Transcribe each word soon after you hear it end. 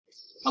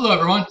Hello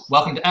everyone,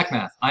 welcome to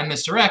ECMath. I'm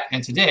Mr. Eck,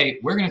 and today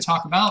we're going to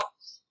talk about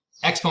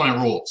exponent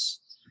rules.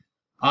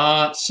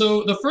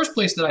 So the first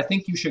place that I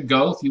think you should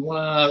go if you want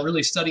to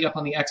really study up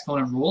on the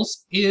exponent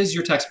rules is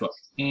your textbook.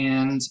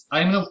 And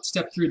I'm going to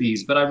step through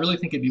these, but I really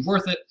think it'd be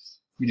worth it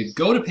for you to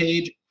go to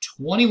page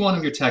 21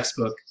 of your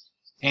textbook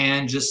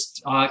and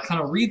just kind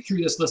of read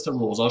through this list of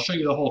rules. I'll show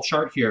you the whole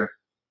chart here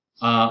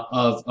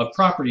of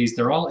properties.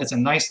 It's a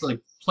nice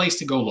place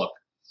to go look.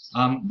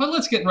 But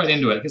let's get right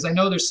into it, because I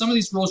know there's some of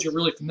these rules you're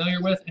really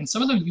familiar with, and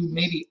some of them you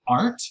maybe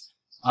aren't,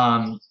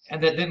 and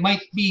that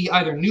might be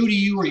either new to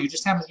you or you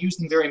just haven't used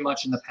them very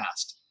much in the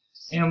past.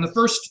 And the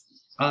first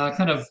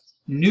kind of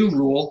new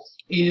rule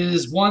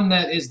is one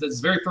that's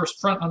very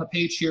first front on the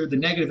page here, the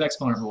negative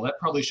exponent rule. That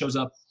probably shows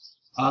up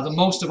the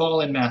most of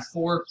all in Math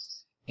 4,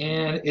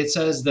 and it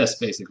says this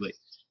basically.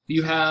 If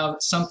you have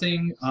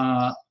something,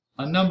 a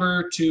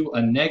number to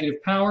a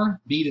negative power,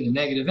 b to the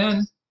negative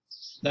n,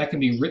 that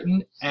can be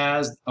written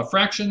as a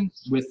fraction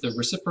with the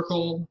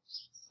reciprocal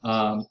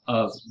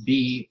of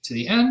b to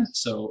the n,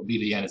 so b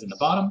to the n is in the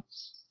bottom,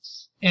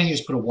 and you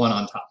just put a 1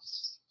 on top.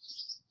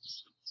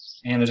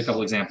 And there's a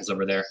couple examples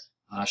over there.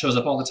 Shows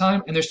up all the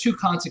time, and there's two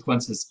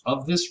consequences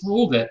of this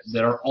rule that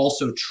are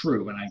also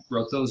true, and I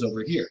wrote those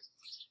over here.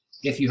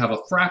 If you have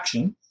a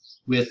fraction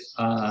with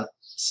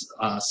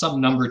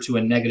some number to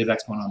a negative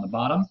exponent on the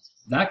bottom,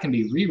 that can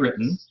be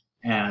rewritten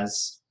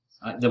as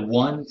the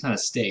 1 kind of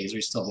stays, or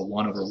you still have a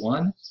 1 over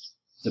 1.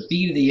 The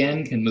b to the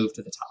n can move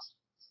to the top.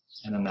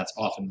 And then that's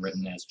often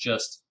written as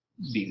just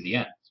b to the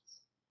n.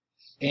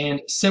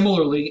 And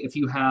similarly, if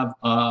you have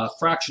a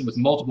fraction with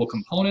multiple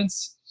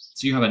components,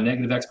 so you have a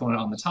negative exponent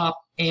on the top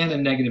and a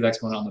negative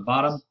exponent on the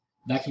bottom,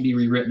 that can be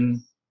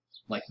rewritten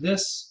like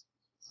this,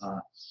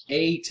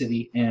 a to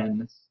the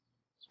n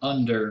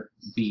under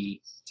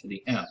b to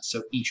the n.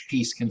 So each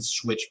piece can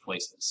switch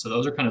places. So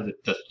those are kind of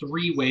the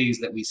three ways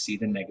that we see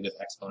the negative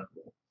exponent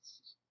rule.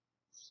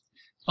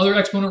 Other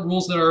exponent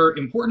rules that are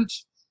important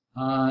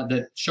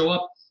that show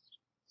up: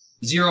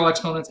 zero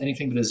exponents,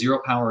 anything but a 0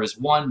 power is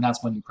 1.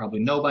 That's one you probably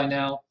know by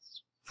now.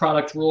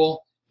 Product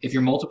rule: if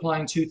you're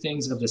multiplying two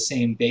things of the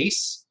same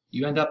base,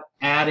 you end up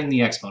adding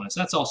the exponents.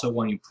 That's also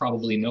one you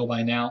probably know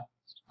by now.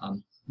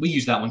 We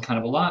use that one kind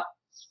of a lot.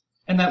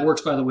 And that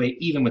works, by the way,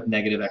 even with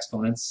negative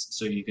exponents.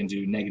 So you can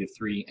do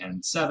 -3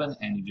 and 7,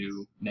 and you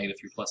do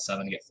 -3 plus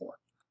 7 to get 4,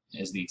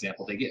 is the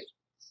example they give.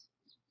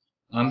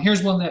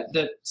 Here's one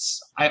that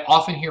I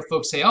often hear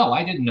folks say, oh,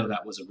 I didn't know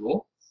that was a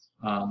rule.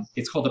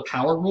 It's called the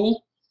power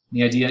rule.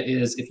 The idea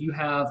is if you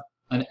have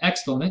an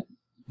exponent,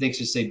 they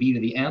should say b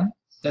to the m,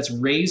 that's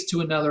raised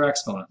to another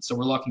exponent. So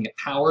we're looking at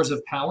powers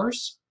of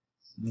powers.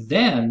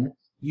 Then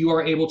you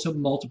are able to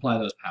multiply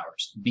those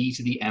powers, b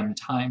to the m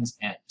times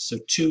n. So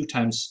 2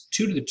 times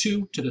 2 to the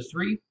 2 to the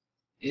 3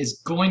 is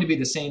going to be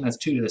the same as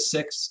 2 to the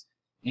 6.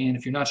 And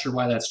if you're not sure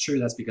why that's true,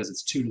 that's because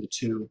it's 2 to the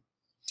 2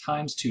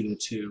 times 2 to the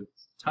 2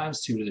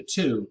 times 2 to the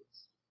 2.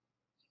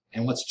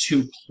 And what's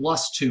 2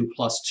 plus 2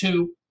 plus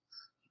 2?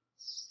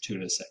 2 to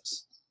the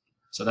 6.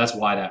 So that's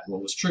why that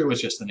rule was true.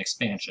 It's just an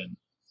expansion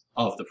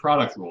of the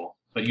product rule,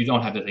 but you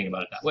don't have to think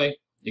about it that way.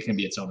 It can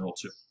be its own rule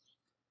too.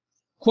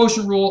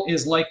 Quotient rule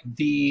is like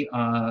the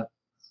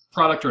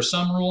product or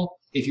sum rule.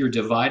 If you're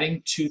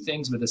dividing two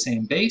things with the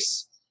same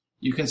base,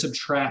 you can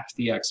subtract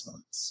the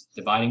exponents.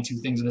 Dividing two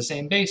things with the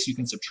same base, you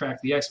can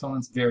subtract the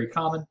exponents. Very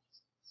common.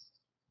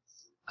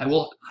 I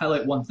will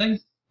highlight one thing,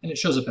 and it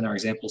shows up in our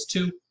examples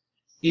too.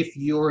 If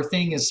your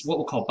thing is what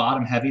we'll call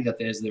bottom heavy, that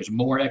there's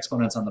more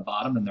exponents on the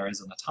bottom than there is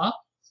on the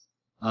top,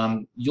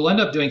 you'll end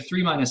up doing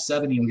 3 minus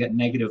 7, and you'll get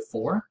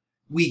 -4.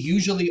 We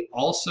usually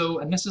also,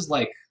 and this is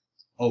like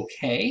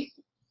okay,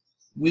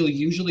 we'll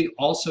usually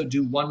also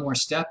do one more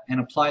step and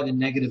apply the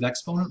negative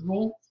exponent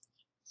rule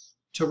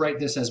to write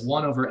this as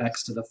 1 over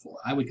x to the 4.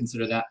 I would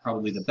consider that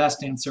probably the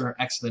best answer.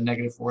 X to the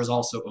 -4 is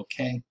also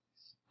okay.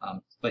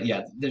 But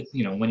yeah,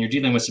 when you're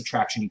dealing with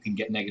subtraction, you can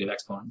get negative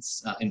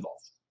exponents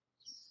involved.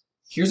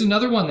 Here's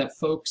another one that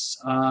folks,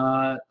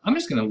 I'm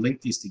just going to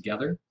link these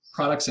together,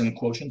 products and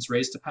quotients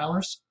raised to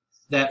powers,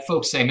 that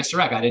folks say, Mr.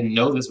 Eck, I didn't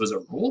know this was a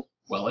rule.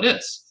 Well, it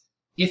is.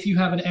 If you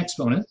have an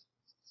exponent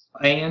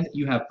and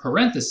you have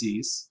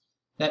parentheses,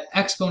 that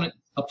exponent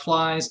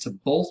applies to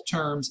both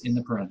terms in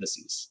the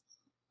parentheses.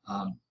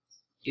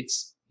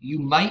 You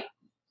might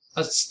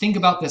think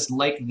about this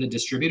like the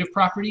distributive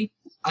property.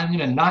 I'm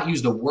going to not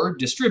use the word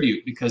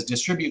distribute because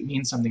distribute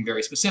means something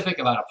very specific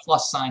about a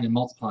plus sign and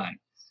multiplying.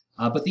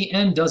 But the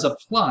n does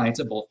apply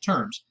to both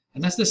terms.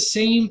 And that's the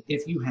same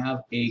if you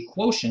have a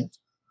quotient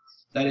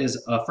that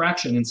is a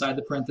fraction inside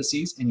the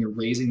parentheses and you're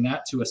raising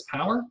that to its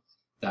power.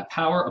 That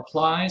power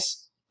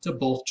applies to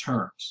both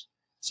terms.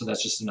 So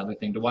that's just another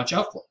thing to watch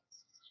out for.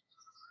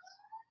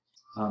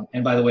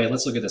 And by the way,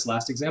 let's look at this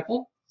last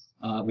example.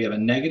 We have a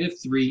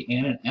 -3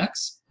 and an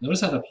x.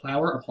 Notice how the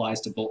power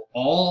applies to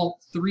all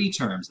three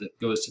terms. That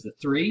goes to the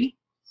 3.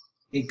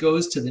 It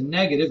goes to the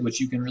negative, which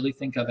you can really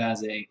think of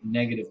as a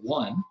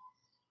 -1.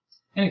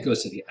 And it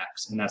goes to the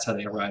x. And that's how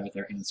they arrive at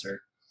their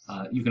answer.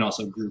 You can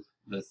also group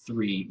the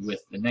 3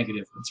 with the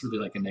negative. It's really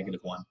like a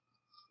 -1.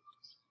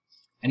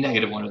 And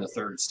 -1 to the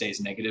third stays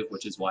negative,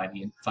 which is why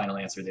the final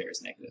answer there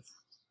is negative.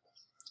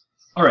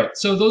 All right,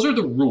 so those are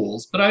the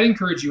rules, but I'd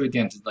encourage you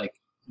again to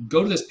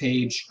go to this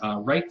page,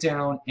 write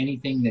down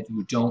anything that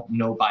you don't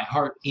know by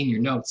heart in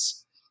your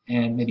notes,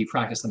 and maybe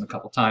practice them a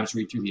couple times,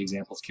 read through the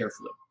examples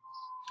carefully.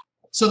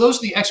 So those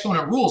are the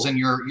exponent rules, and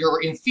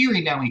you're in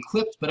theory now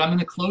equipped, but I'm going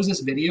to close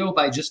this video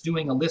by just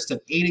doing a list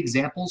of 8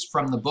 examples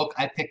from the book.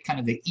 I picked kind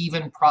of the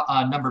even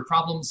numbered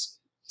problems,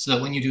 so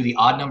that when you do the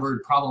odd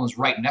numbered problems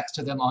right next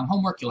to them on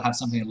homework, you'll have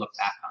something to look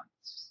back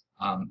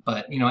on.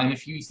 But, and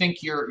if you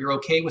think you're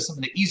okay with some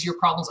of the easier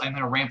problems, I'm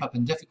going to ramp up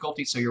in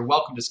difficulty, so you're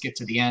welcome to skip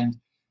to the end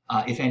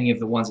if any of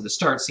the ones at the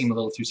start seem a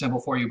little too simple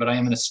for you. But I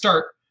am going to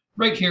start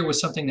right here with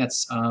something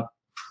that's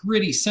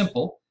pretty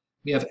simple.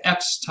 We have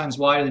x times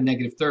y to the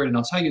 -3rd, and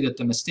I'll tell you that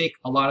the mistake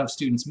a lot of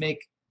students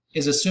make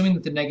is assuming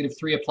that the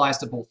 -3 applies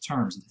to both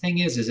terms. The thing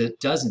is it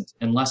doesn't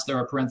unless there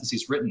are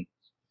parentheses written.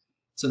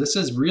 So this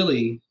is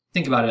really,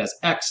 think about it as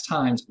x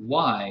times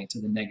y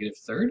to the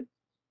 -3rd.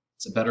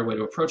 It's a better way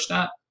to approach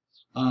that.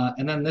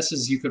 And then this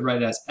is, you could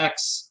write it as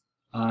x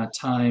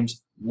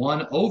times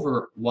 1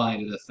 over y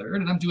to the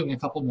 3rd. And I'm doing a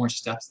couple more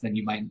steps than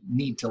you might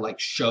need to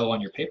show on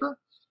your paper.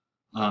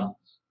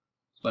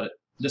 But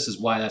this is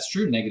why that's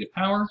true, negative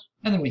power.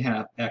 And then we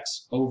have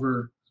x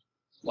over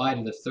y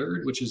to the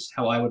 3rd, which is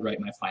how I would write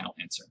my final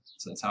answer.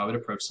 So that's how I would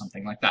approach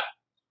something like that.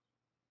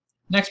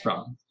 Next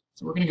problem.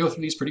 So we're going to go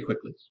through these pretty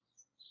quickly.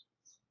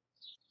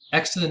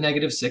 X to the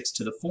 -6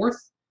 to the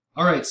 4th.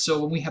 All right, so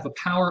when we have a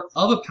power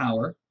of a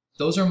power,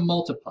 those are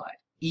multiplied,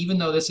 even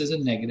though this is a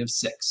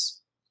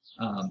 -6.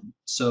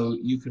 So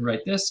you could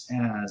write this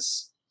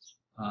as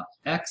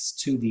x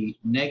to the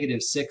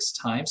 -6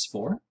 times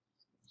 4,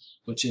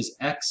 which is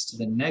x to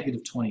the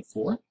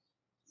 -24,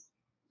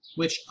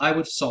 which I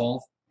would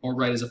solve or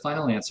write as a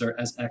final answer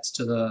as x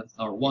to the,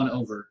 or 1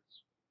 over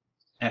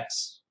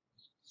x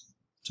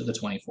to the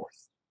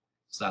 24th.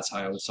 So that's how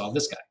I would solve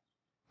this guy.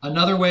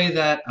 Another way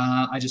that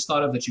I just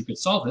thought of that you could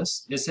solve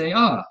this is say,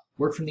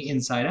 work from the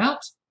inside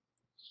out.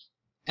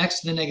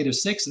 X to the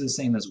 -6 is the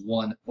same as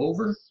 1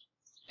 over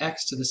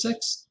x to the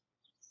 6th,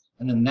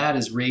 and then that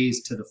is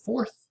raised to the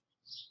 4th.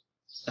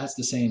 That's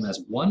the same as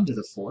 1 to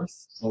the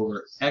 4th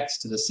over x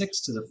to the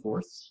 6th to the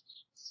 4th,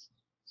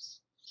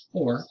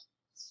 or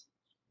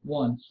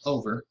 1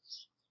 over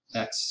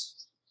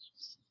x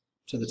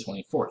to the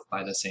 24th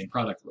by the same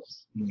product rule.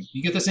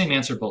 You get the same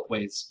answer both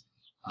ways.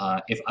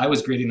 If I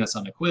was grading this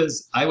on a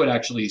quiz, I would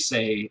actually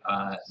say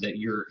that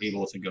you're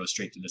able to go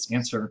straight to this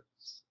answer,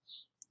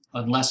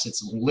 unless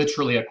it's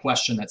literally a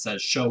question that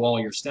says show all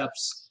your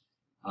steps.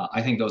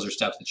 I think those are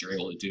steps that you're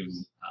able to do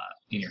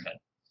in your head.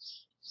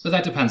 But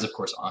that depends, of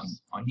course,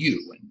 on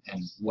you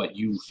and what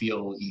you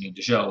feel you need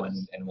to show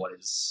and what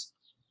is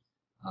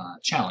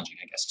challenging,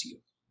 I guess, to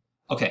you.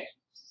 Okay,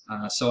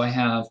 so I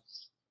have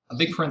a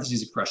big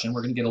parentheses expression.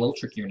 We're going to get a little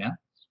trickier now.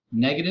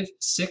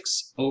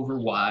 -6 over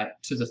y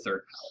to the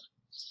 3rd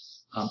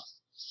power.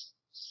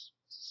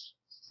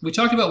 We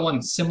talked about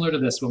one similar to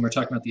this when we're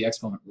talking about the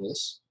exponent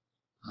rules.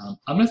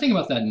 I'm going to think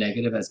about that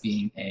negative as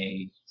being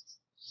a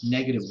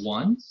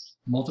 -1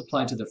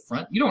 multiplied to the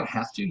front. You don't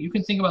have to. You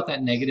can think about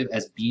that negative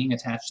as being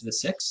attached to the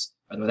 6.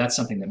 By the way, that's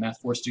something that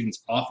Math 4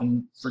 students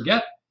often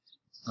forget,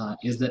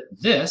 is that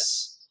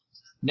this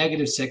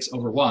 -6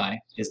 over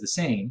y is the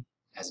same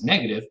as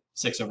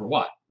 -6 over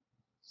y.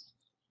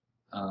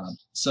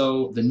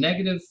 So the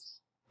negative,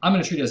 I'm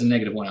going to treat it as a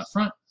 -1 out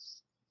front.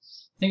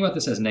 Think about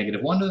this as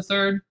 -1 to the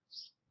 3rd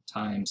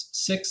times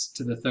 6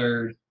 to the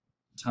 3rd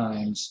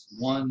times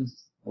 1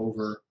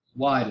 over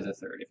y to the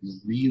 3rd, if you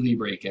really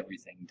break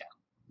everything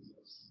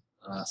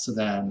down. So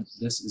then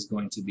this is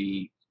going to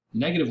be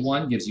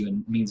 -1 gives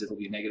you means it'll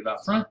be a negative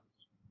out front.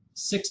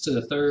 6 to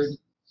the 3rd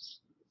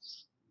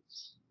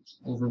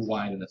over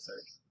y to the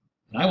 3rd.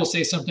 And I will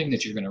say something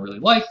that you're going to really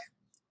like.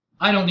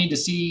 I don't need to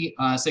see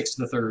 6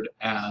 to the 3rd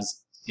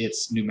as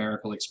its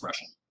numerical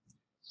expression.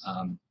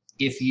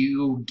 If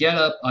you get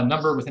a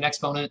number with an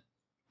exponent,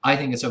 I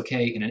think it's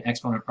okay in an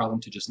exponent problem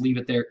to just leave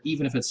it there,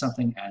 even if it's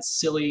something as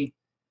silly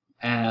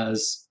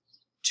as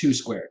 2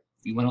 squared.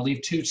 If you want to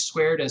leave 2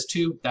 squared as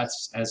 2,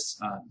 that's as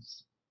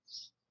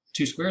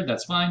 2 squared,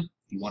 that's fine.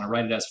 If you want to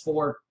write it as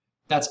 4,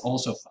 that's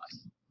also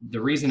fine.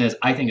 The reason is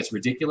I think it's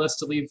ridiculous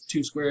to leave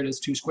 2 squared as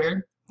 2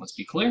 squared, let's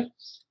be clear.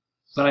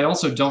 But I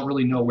also don't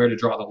really know where to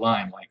draw the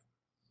line, like,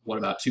 what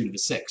about 2 to the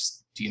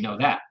 6th? Do you know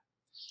that?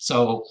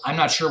 So I'm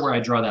not sure where I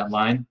draw that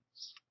line.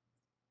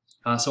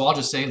 So I'll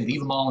just say leave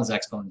them all as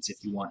exponents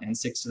if you want, and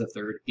 6 to the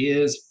 3rd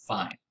is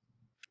fine.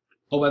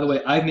 Oh, by the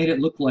way, I've made it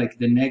look like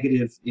the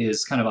negative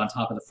is kind of on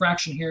top of the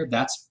fraction here.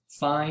 That's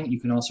fine. You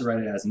can also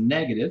write it as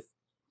negative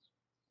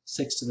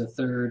 6 to the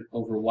 3rd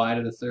over y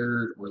to the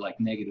 3rd, or like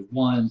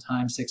 -1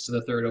 times 6 to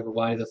the 3rd over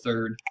y to the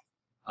 3rd.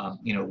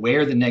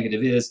 Where the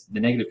negative is, the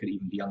negative could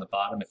even be on the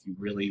bottom if you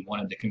really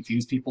wanted to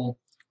confuse people.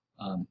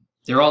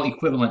 They're all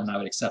equivalent, and I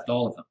would accept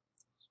all of them.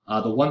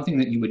 The one thing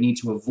that you would need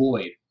to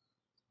avoid,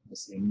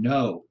 let's say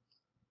no,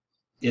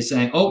 is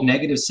saying, oh,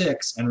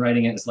 -6, and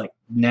writing it as like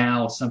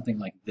now something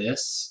like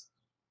this,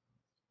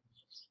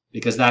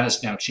 because that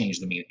has now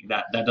changed the meaning.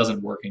 That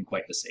doesn't work in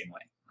quite the same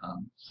way.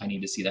 I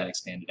need to see that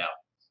expanded out.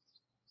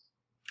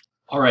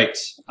 All right,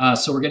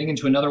 so we're getting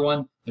into another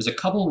one. There's a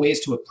couple ways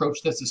to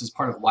approach this. This is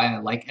part of why I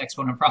like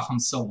exponent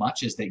problems so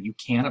much, is that you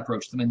can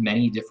approach them in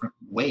many different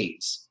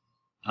ways.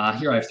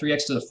 Here I have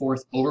 3x to the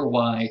fourth over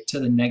y to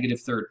the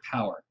negative third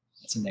power.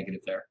 That's a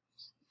negative there.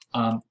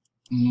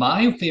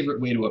 My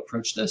favorite way to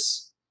approach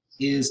this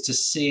is to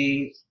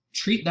say,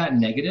 treat that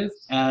negative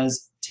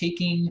as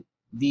taking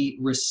the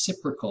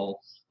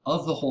reciprocal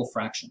of the whole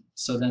fraction.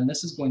 So then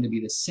this is going to be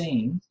the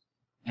same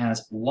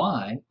as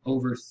y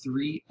over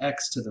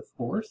 3x to the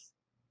fourth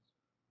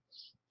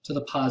to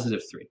the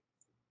positive 3.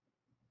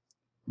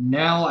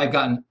 Now I've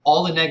gotten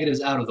all the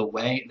negatives out of the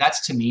way.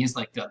 That's, to me, is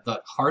like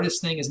the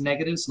hardest thing is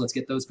negatives, so let's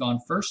get those gone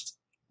first.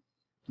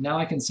 Now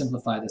I can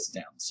simplify this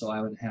down. So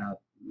I would have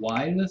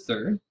y to the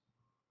third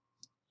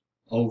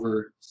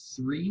over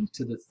 3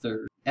 to the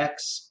third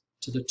x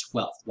to the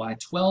 12th. Why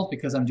 12?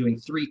 Because I'm doing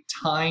 3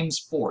 times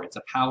 4. It's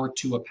a power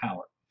to a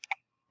power.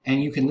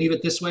 And you can leave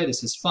it this way.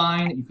 This is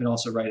fine. You can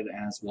also write it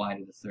as y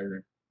to the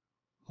third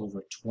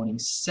over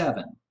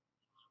 27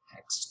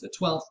 x to the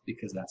 12th,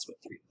 because that's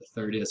what 3 to the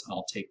third is.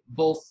 I'll take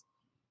both.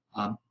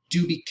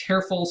 Do be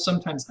careful.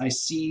 Sometimes I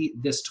see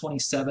this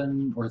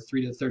 27 or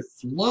 3 to the third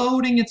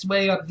floating its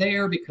way up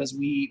there because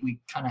we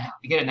kind of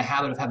get in the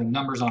habit of having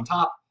numbers on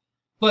top,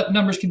 but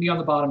numbers can be on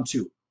the bottom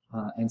too.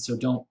 And so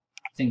don't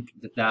think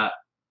that that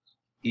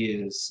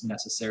is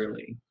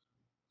necessarily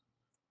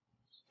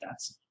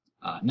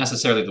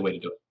necessarily the way to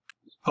do it.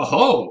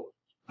 Ho-ho!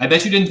 I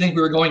bet you didn't think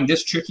we were going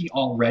this tricky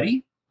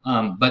already,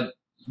 but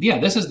yeah,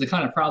 this is the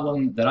kind of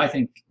problem that I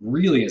think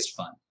really is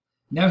fun.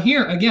 Now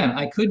here, again,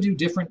 I could do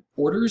different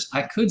orders.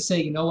 I could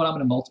say, you know what, I'm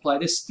going to multiply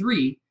this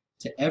 3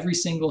 to every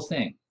single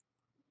thing.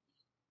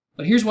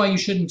 But here's why you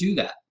shouldn't do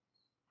that.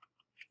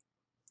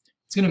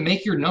 It's going to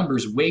make your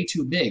numbers way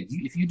too big.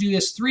 If you do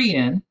this 3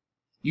 in,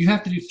 you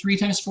have to do 3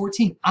 times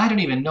 14. I don't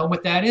even know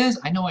what that is.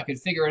 I know I could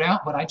figure it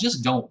out, but I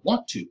just don't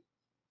want to.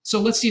 So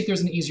let's see if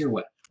there's an easier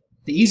way.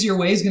 The easier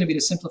way is going to be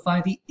to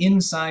simplify the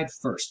inside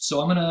first.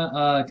 So I'm going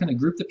to kind of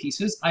group the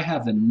pieces. I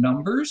have the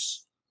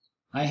numbers.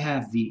 I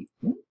have the,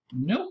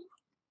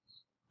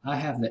 I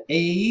have the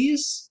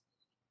A's,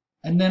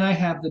 and then I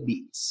have the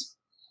B's.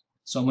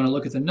 So I'm going to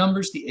look at the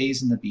numbers, the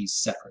A's and the B's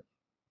separately.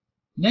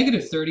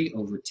 Negative 30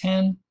 over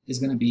 10 is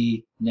going to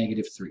be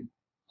negative 3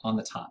 on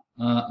the top.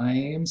 I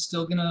am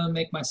still going to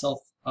make myself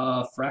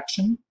a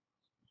fraction,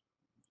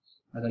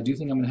 but I do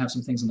think I'm going to have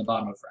some things on the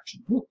bottom of a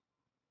fraction. Ooh.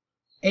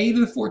 A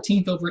to the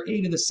 14th over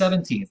a to the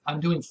 17th.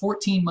 I'm doing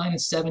 14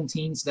 minus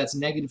 17, so that's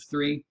negative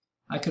 3.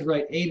 I could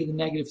write a to the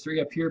negative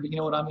 3 up here, but you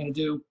know what I'm going to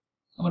do?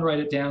 I'm going to write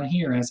it down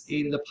here as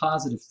a to the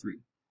positive 3.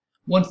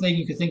 One thing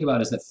you can think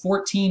about is that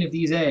 14 of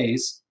these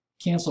a's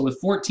cancel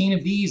with 14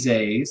 of these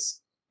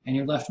a's, and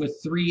you're left with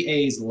 3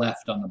 a's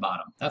left on the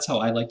bottom. That's how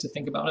I like to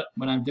think about it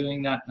when I'm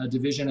doing that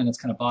division, and it's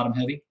kind of bottom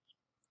heavy.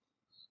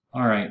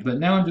 All right, but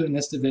now I'm doing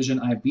this division.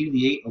 I have b to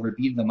the 8 over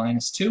b to the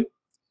minus 2.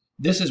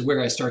 This is where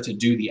I start to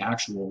do the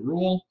actual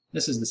rule.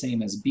 This is the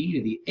same as b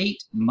to the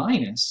 8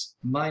 minus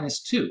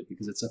 2,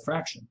 because it's a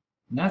fraction.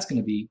 And that's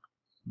going to be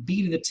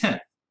b to the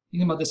 10th.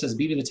 Think about this as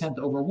b to the 10th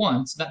over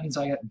 1, so that means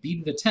I got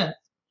b to the 10th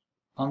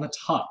on the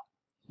top.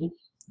 Oop,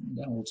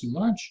 that a little too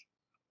much.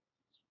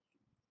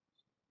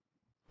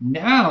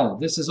 Now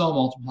this is all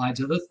multiplied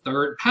to the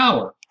third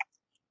power.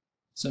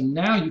 So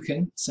now you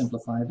can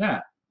simplify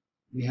that.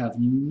 We have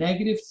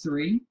negative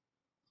 3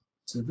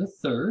 to the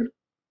third,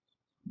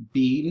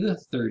 b to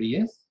the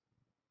 30th,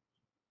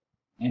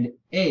 and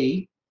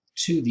a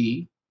to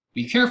the,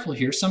 be careful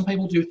here, some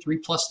people do 3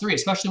 plus 3,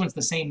 especially when it's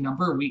the same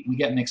number, we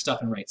get mixed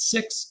up and write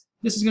 6.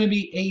 This is going to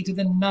be a to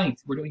the 9th.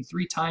 We're doing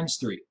 3 times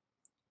 3.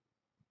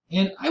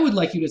 And I would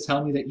like you to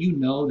tell me that you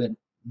know that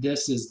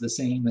this is the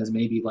same as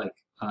maybe like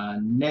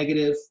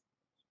negative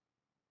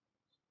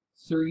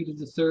 3 to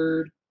the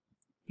third,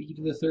 b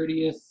to the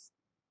 30th,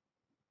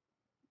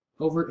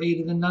 over a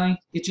to the 9th.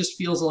 It just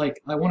feels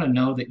like I want to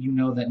know that you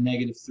know that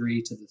negative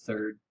 3 to the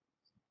third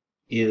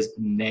is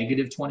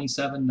negative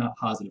 27, not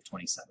positive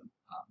 27.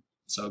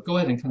 So go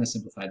ahead and kind of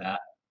simplify that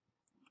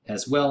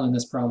as well in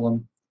this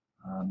problem.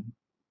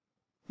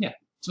 Yeah,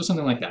 so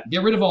something like that.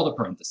 Get rid of all the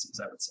parentheses,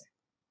 I would say.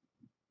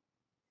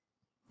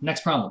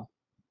 Next problem.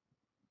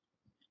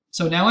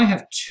 So now I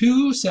have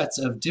 2 sets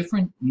of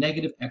different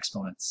negative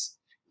exponents,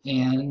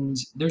 and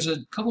there's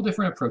a couple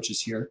different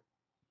approaches here.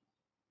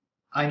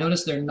 I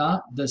notice they're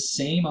not the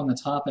same on the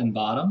top and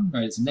bottom,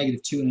 right? It's a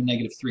negative 2 and a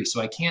negative 3,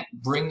 so I can't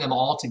bring them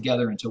all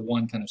together into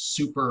one kind of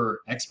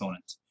super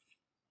exponent.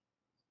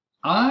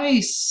 I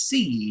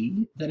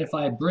see that if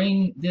I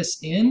bring this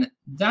in,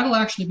 that'll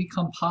actually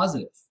become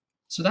positive.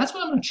 So that's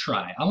what I'm going to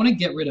try. I want to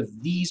get rid of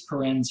these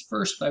parens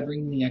first by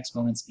bringing the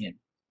exponents in.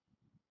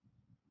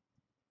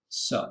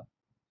 So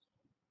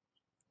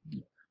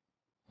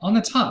on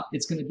the top,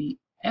 it's going to be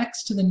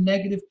x to the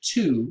negative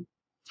 2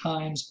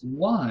 times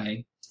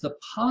y to the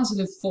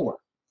positive 4,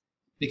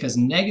 because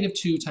negative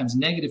 2 times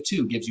negative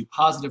 2 gives you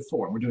positive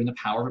 4. We're doing the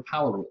power of a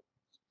power rule.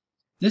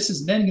 This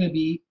is then going to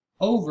be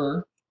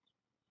over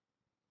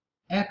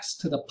x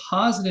to the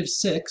positive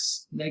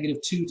 6, negative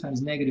 2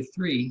 times negative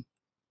 3,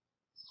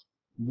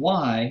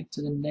 y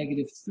to the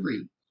negative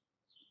 3.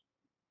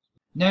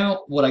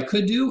 Now, what I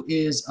could do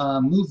is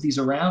move these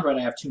around, right?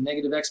 I have two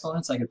negative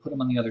exponents. I could put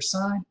them on the other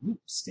side. Ooh,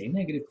 stay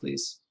negative,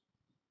 please.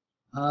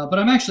 But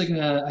I'm actually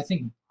going to, I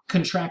think,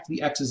 contract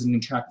the x's and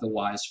contract the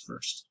y's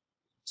first.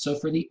 So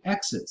for the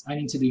x's, I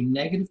need to do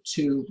negative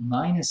 2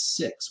 minus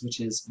 6, which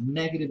is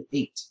negative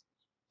 8.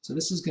 So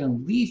this is going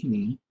to leave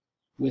me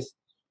with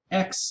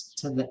x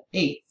to the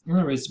 8th.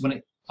 Remember, it's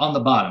when on the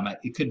bottom.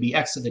 It could be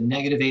x to the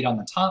negative 8 on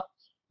the top,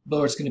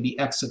 or it's going to be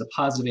x to the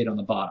positive 8 on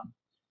the bottom.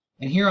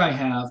 And here I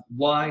have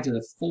y to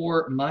the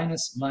 4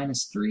 minus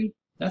minus 3.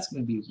 That's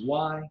going to be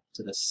y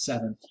to the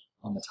 7th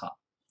on the top.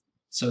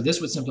 So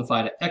this would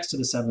simplify to x to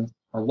the 7th,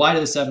 or y to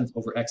the 7th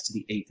over x to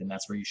the 8th, and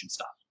that's where you should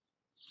stop.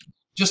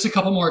 Just a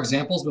couple more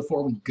examples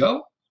before we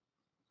go.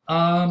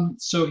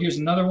 So here's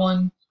another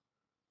one.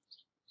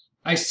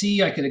 I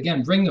see I could,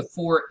 again, bring the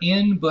 4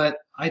 in, but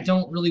I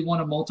don't really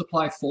want to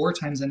multiply 4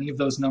 times any of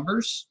those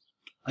numbers.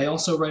 I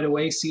also right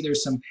away see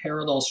there's some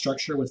parallel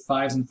structure with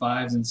 5s and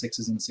 5s and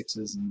 6s and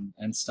 6s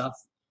and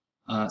stuff.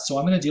 So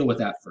I'm going to deal with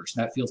that first.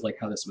 That feels like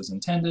how this was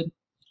intended.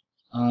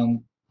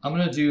 I'm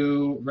going to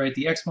do, right,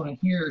 the exponent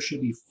here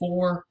should be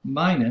 4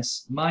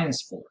 minus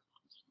minus 4.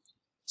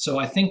 So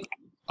I think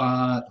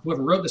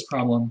whoever wrote this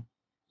problem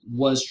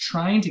was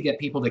trying to get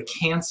people to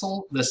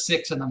cancel the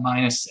 6 and the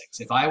minus 6.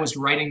 If I was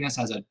writing this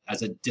as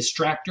a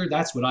distractor,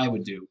 that's what I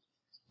would do.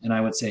 And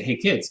I would say, hey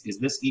kids, is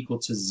this equal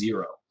to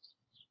 0?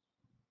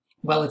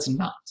 Well, it's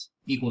not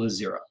equal to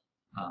 0.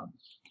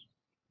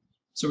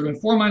 So we're doing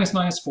 4 minus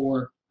minus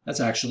 4.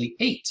 That's actually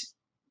 8.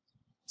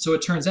 So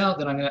it turns out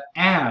that I'm going to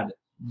add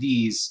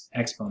these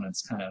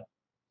exponents, kind of,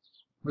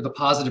 or the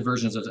positive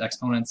versions of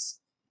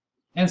exponents.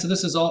 And so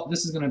this is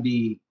going to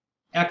be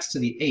x to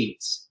the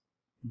 8th,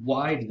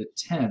 y to the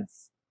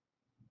 10th,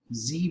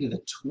 z to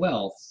the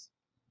 12th,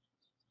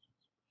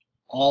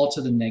 all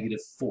to the negative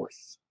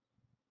 4th.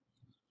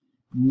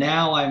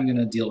 Now I'm going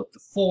to deal with the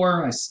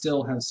 4. I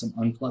still have some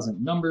unpleasant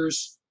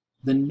numbers.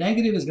 The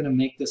negative is going to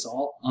make this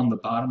all on the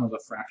bottom of a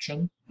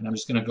fraction, and I'm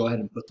just going to go ahead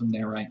and put them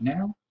there right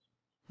now.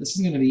 This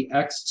is going to be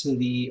x to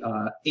the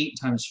 8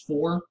 times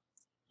 4,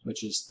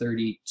 which is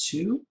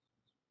 32,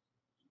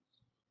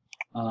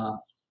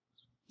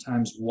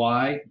 times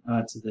y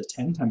to the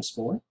 10 times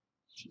 4,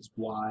 which is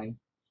y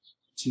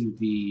to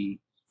the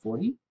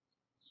 40,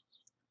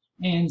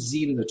 and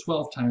z to the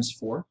 12 times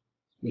 4,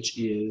 which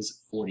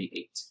is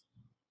 48.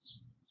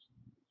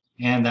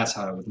 And that's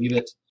how I would leave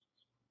it,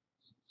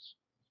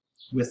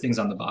 with things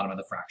on the bottom of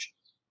the fraction.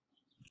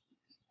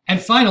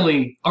 And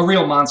finally, a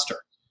real monster.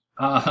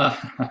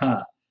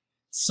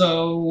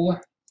 So, a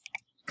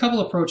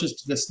couple approaches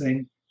to this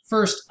thing.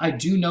 First, I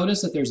do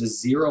notice that there's a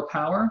 0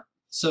 power.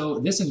 So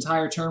this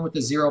entire term with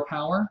the 0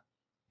 power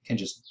can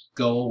just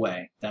go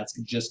away. That's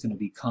just going to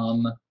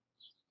become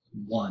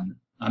 1.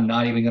 I'm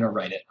not even going to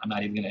write it. I'm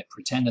not even going to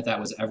pretend that that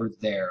was ever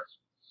there.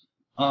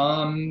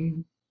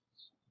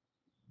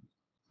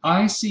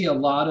 I see a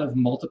lot of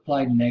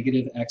multiplied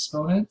negative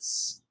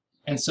exponents.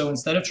 And so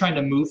instead of trying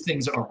to move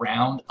things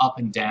around up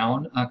and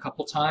down a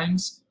couple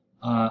times,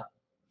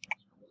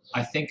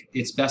 I think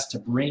it's best to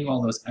bring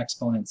all those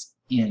exponents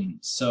in.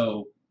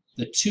 So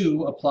the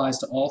 2 applies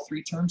to all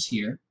 3 terms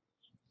here.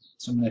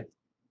 So I'm going to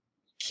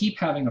keep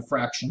having a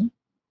fraction,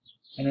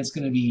 and it's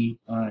going to be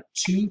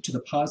 2 to the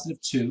positive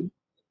 2,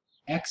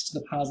 x to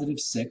the positive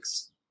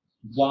 6,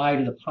 y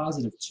to the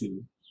positive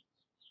 2.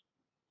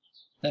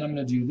 Then I'm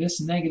going to do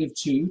this negative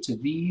 2 to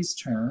these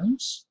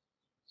terms.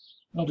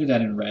 I'll do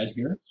that in red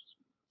here.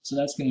 So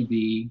that's going to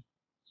be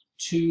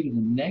 2 to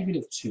the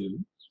negative 2,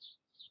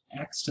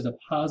 x to the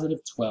positive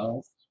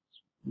 12,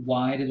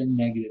 y to the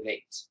negative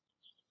 8.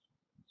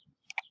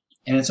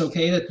 And it's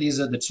okay that these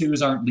are the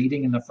 2's aren't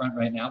leading in the front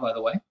right now, by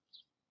the way.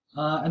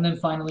 And then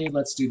finally,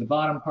 let's do the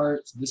bottom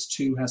part. So this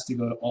 2 has to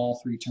go to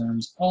all 3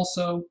 terms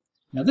also.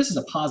 Now this is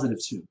a positive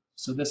 2,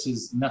 so this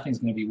is nothing's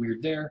going to be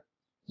weird there.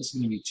 This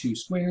is going to be 2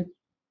 squared,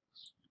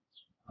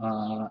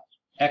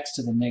 x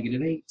to the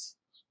negative 8,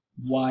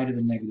 y to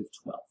the negative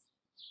 12.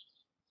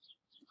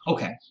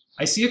 Okay,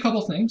 I see a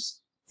couple things.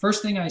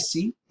 First thing I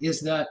see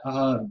is that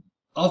of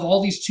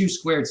all these 2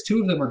 squareds,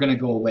 2 of them are going to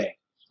go away.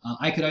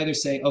 I could either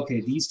say,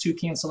 okay, these 2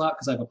 cancel out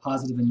because I have a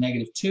positive and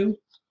negative 2,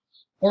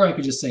 or I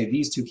could just say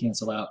these 2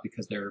 cancel out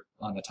because they're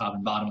on the top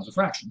and bottom of the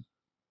fraction.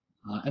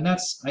 And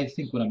that's, I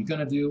think, what I'm going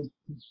to do.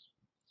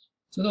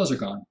 So those are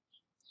gone.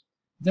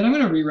 Then I'm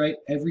going to rewrite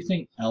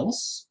everything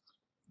else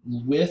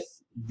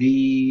with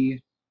the,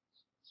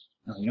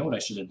 oh, you know what I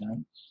should have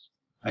done?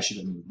 I should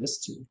have moved this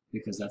 2,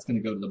 because that's going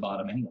to go to the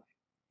bottom anyway.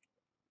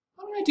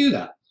 How do I do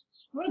that?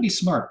 I want to be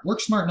smart.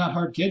 Work smart, not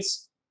hard,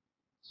 kids.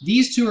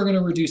 These 2 are going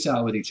to reduce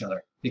out with each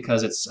other,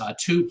 because it's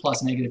 2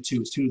 plus negative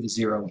 2 is 2 to the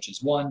 0, which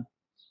is 1.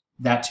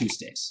 That 2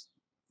 stays.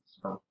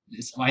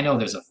 I know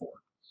there's a 4.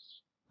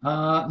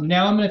 Now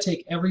I'm going to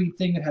take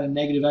everything that had a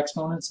negative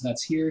exponent, so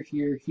that's here,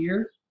 here,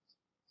 here,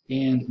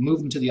 and move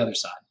them to the other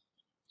side.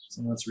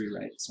 So let's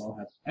rewrite it. So I'll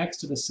have x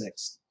to the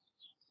 6th,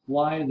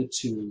 y to the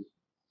 2,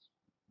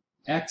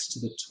 x to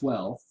the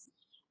 12th,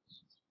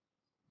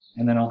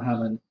 and then I'll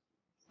have an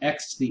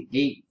x to the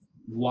 8th,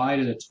 y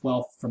to the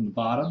 12th from the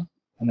bottom,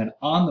 and then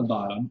on the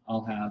bottom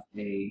I'll have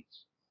a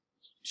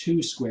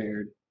 2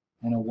 squared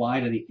and a y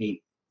to the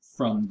 8th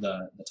from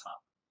the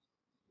top.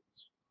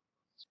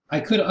 I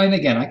could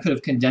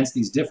have condensed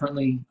these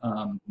differently.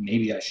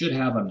 Maybe I should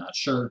have, I'm not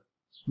sure.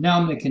 Now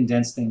I'm going to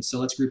condense things. So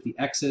let's group the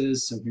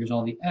x's. So here's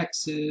all the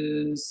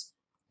x's.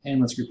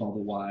 And let's group all the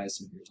y's.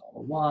 So here's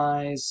all the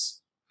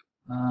y's.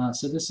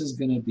 So this is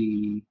going to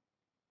be,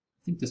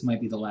 I think this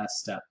might be the last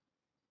step.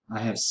 I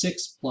have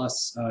 6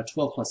 plus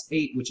 12 plus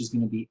 8, which is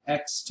going to be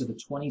x to the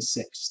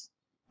 26th.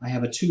 I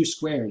have a 2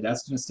 squared.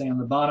 That's going to stay on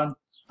the bottom.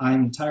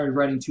 I'm tired of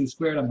writing 2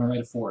 squared. I'm going to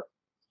write a 4.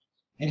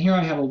 And here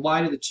I have a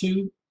y to the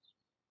 2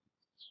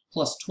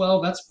 plus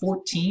 12. That's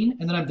 14.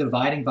 And then I'm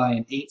dividing by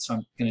an 8, so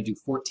I'm going to do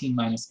 14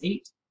 minus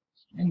 8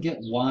 and get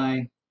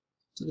y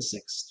to the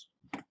 6th.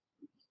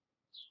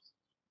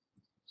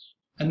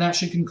 And that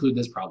should conclude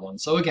this problem.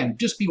 So again,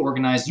 just be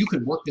organized. You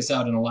could work this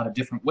out in a lot of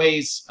different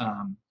ways.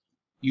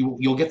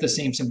 You'll get the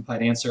same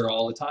simplified answer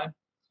all the time,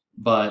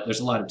 but there's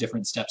a lot of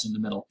different steps in the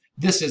middle.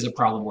 This is a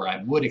problem where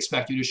I would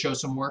expect you to show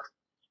some work.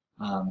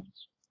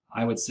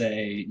 I would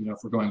say, if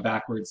we're going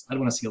backwards, I'd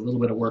want to see a little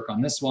bit of work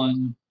on this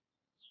one,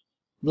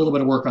 a little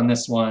bit of work on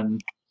this one,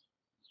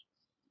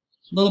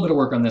 a little bit of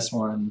work on this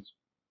one,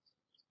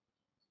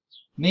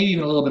 maybe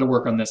even a little bit of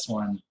work on this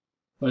one.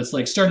 But it's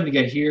like starting to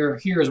get here.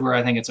 Here is where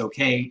I think it's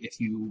okay if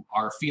you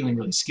are feeling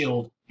really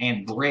skilled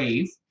and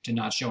brave to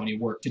not show any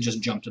work, to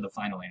just jump to the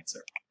final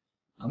answer.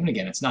 And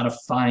again, it's not a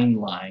fine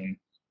line,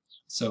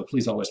 so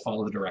please always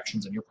follow the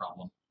directions in your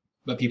problem.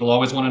 But people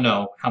always want to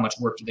know how much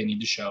work do they need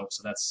to show,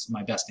 so that's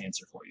my best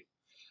answer for you.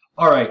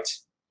 All right.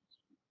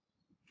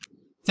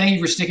 Thank you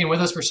for sticking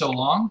with us for so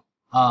long.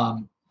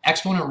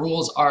 Exponent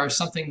rules are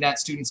something that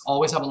students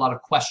always have a lot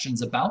of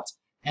questions about,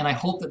 and I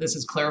hope that this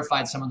has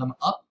clarified some of them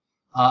up,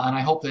 and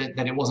I hope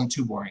that it wasn't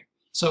too boring.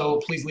 So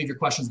please leave your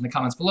questions in the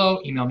comments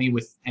below. Email me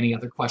with any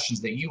other questions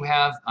that you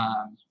have.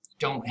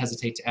 Don't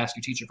hesitate to ask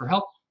your teacher for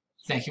help.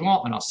 Thank you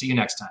all, and I'll see you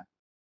next time.